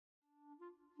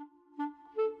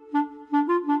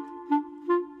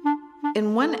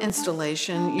In one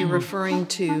installation, you're referring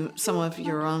to some of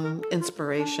your own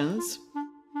inspirations.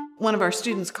 One of our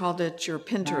students called it your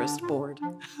Pinterest board.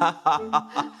 That's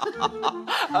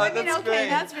great.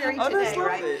 That's very Oh, today, that's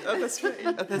right? lovely. Oh, that's great.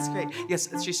 Oh, that's great. Yes,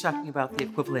 she's talking about the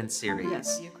equivalent series.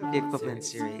 Yes, the equivalent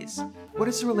series. What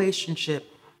is the relationship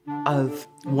of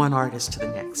one artist to the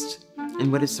next?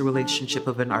 And what is the relationship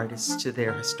of an artist to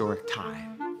their historic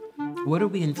time? What are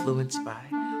we influenced by?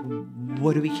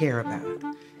 What do we care about?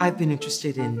 I've been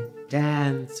interested in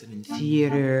dance and in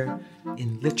theater,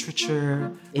 in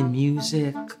literature, in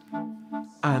music.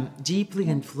 Deeply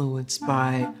influenced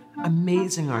by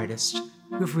amazing artists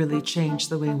who've really changed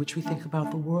the way in which we think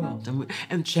about the world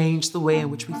and changed the way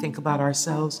in which we think about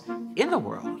ourselves in the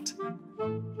world.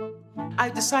 I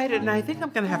decided, and I think I'm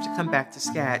going to have to come back to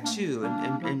SCAD too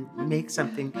and make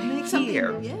something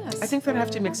here. Yes. I think that I have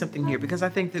to make something here because I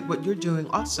think that what you're doing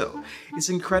also is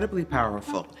incredibly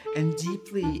powerful and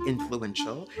deeply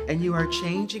influential, and you are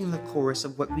changing the course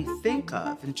of what we think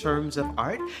of in terms of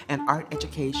art and art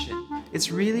education.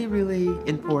 It's really, really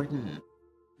important.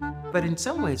 But in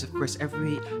some ways, of course,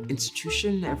 every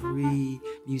institution, every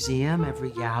museum,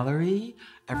 every gallery,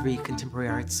 every contemporary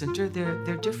arts center,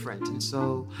 they're different. And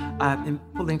so in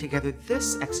pulling together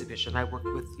this exhibition, I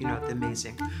worked with, the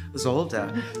amazing Zolda,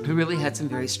 who really had some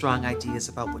very strong ideas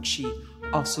about what she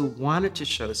also wanted to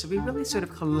show. So we really sort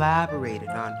of collaborated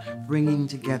on bringing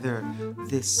together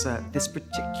this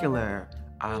particular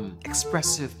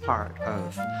expressive part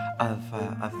of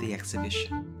the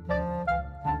exhibition.